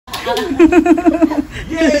Yay!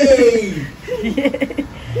 Yay.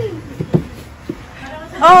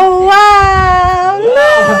 Oh wow! Look!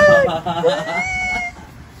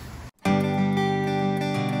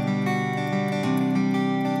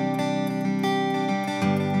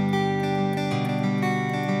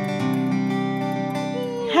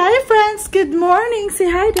 Hi friends, good morning.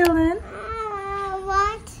 Say hi, Dylan.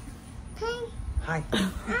 What? Hi.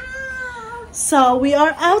 So we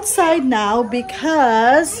are outside now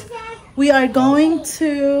because we are going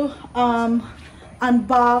to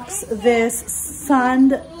unbox this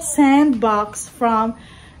sandbox from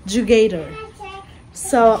Jugader.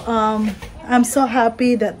 So I'm so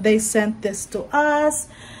happy that they sent this to us.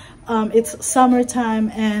 It's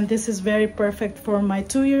summertime and this is very perfect for my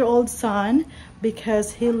 2-year-old son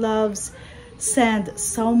because he loves sand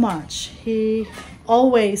so much. He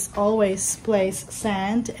always plays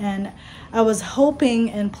sand, and I was hoping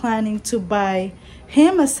and planning to buy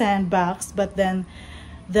him a sandbox, but then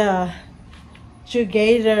the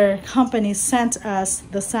Jugader company sent us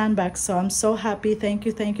the sandbox, so I'm so happy. Thank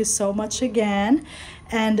you so much again.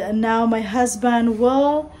 And now my husband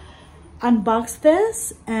will unbox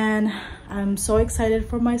this, and I'm so excited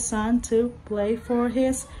for my son to play for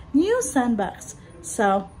his new sandbox.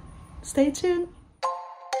 So stay tuned.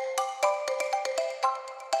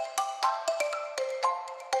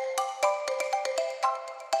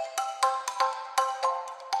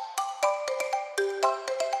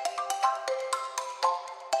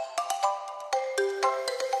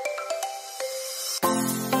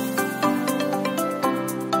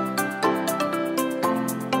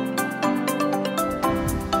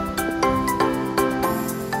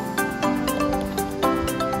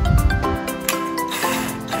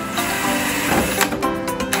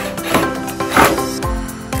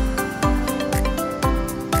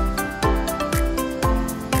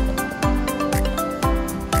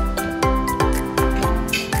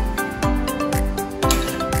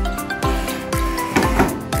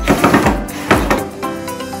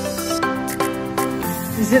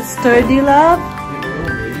 Is it sturdy, love?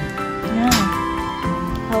 Yeah.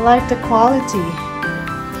 I like the quality.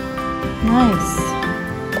 Nice.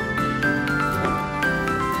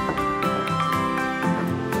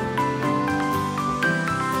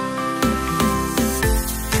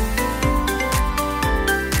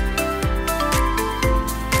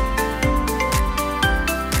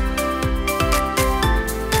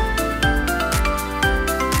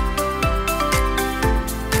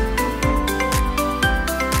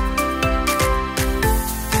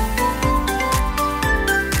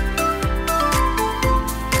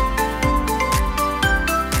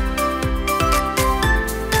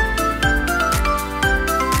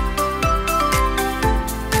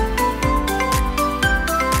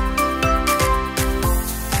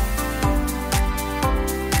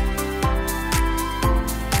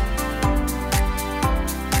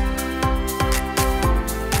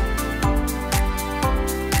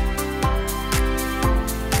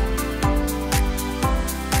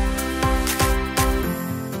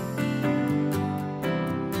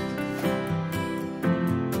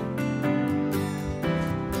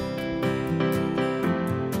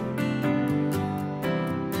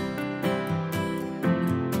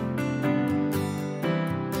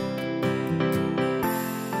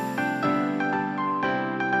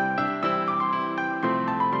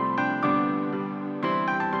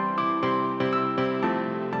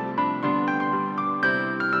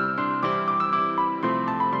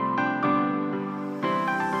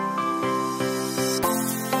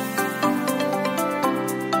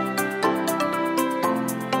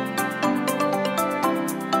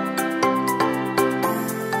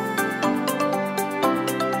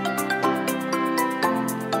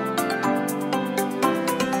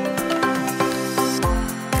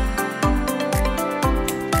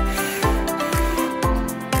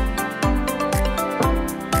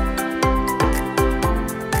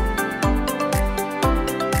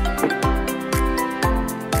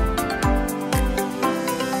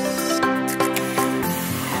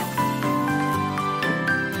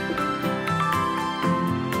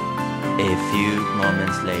 A few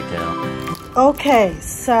moments later. Okay,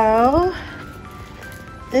 so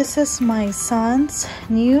this is my son's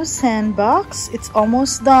new sandbox. It's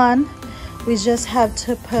almost done. We just have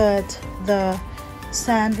to put the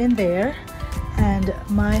sand in there, and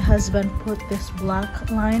my husband put this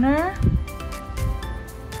black liner.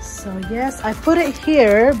 So yes, I put it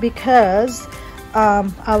here because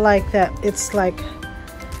I like that it's like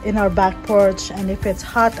in our back porch, and if it's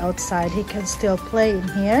hot outside he can still play in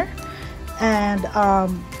here. And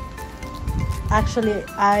actually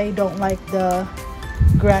I don't like the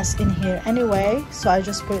grass in here anyway, so I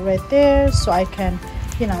just put it right there so I can,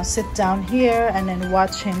 you know, sit down here and then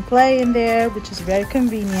watch him play in there, which is very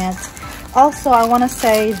convenient. Also, I want to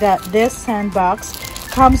say that this sandbox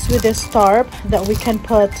comes with a tarp that we can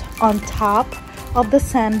put on top of the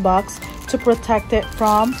sandbox to protect it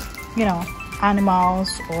from, you know,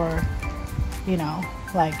 animals or, you know,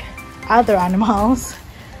 like other animals,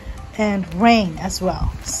 and rain as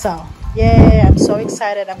well. So yeah, I'm so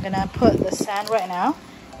excited. I'm gonna put the sand right now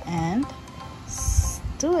and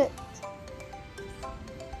do it.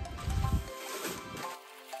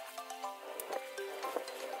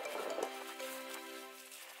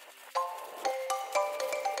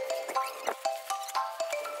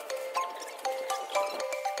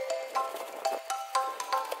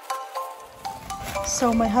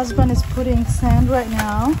 So my husband is putting sand right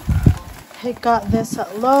now. He got this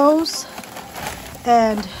at Lowe's,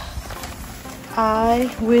 and I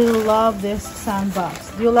will love this sandbox.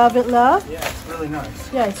 Do you love it, love? Yeah, it's really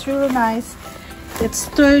nice. Yeah, it's really nice. It's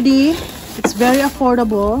sturdy, it's very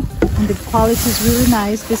affordable, and the quality is really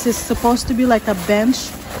nice. This is supposed to be like a bench.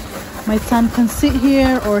 My son can sit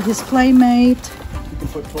here, or his playmate. You can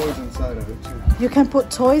put toys inside of it too. You can put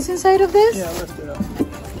toys inside of this? Yeah, lift it up.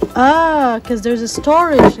 Ah, because there's a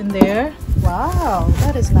storage in there. Wow,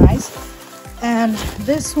 that is nice. And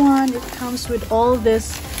this one, it comes with all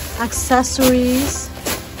this accessories.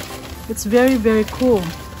 It's very, very cool.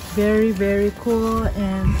 Very, very cool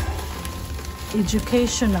and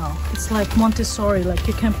educational. It's like Montessori, like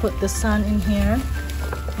you can put the sun in here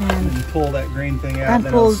and you pull that green thing out, and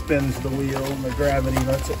then it spins the wheel, and the gravity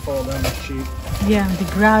lets it fall down the chute. yeah, the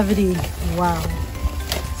gravity. Wow.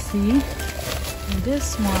 See? And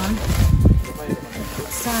this one, put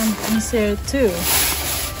sun inside too.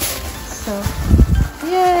 So,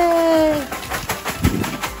 yay!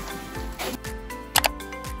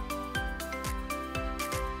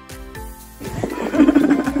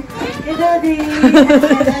 Hey, Daddy.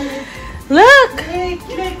 Look! Yay!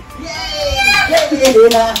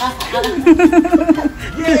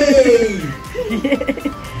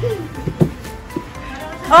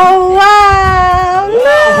 Oh wow! Look!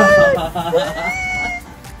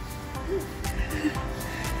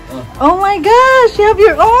 Oh my gosh, you have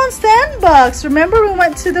your own sandbox. Remember we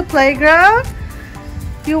went to the playground?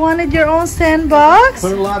 You wanted your own sandbox?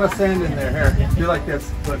 Put a lot of sand in there. Here, do like this.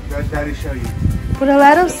 Look, let Daddy show you. Put a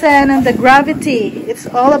lot of sand and the gravity. It's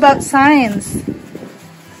all about science.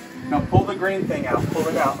 Now pull the green thing out. Pull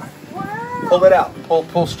it out. Wow. Pull it out.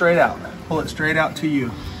 Pull straight out. Pull it straight out to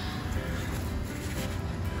you.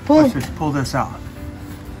 Pull. Watch this. Pull this out.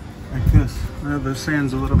 Like this. Well, the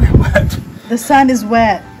sand's a little bit wet. The sun is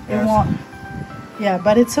wet. It Yes. won't. Yeah,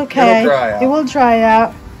 but it's okay. It'll dry out. It will dry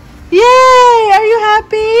out. Yay! Are you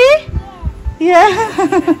happy? Yeah.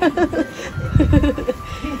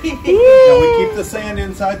 Now we keep the sand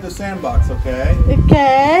inside the sandbox, okay?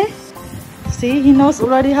 Okay. See, he knows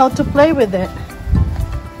already how to play with it.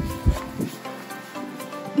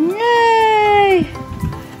 Yay!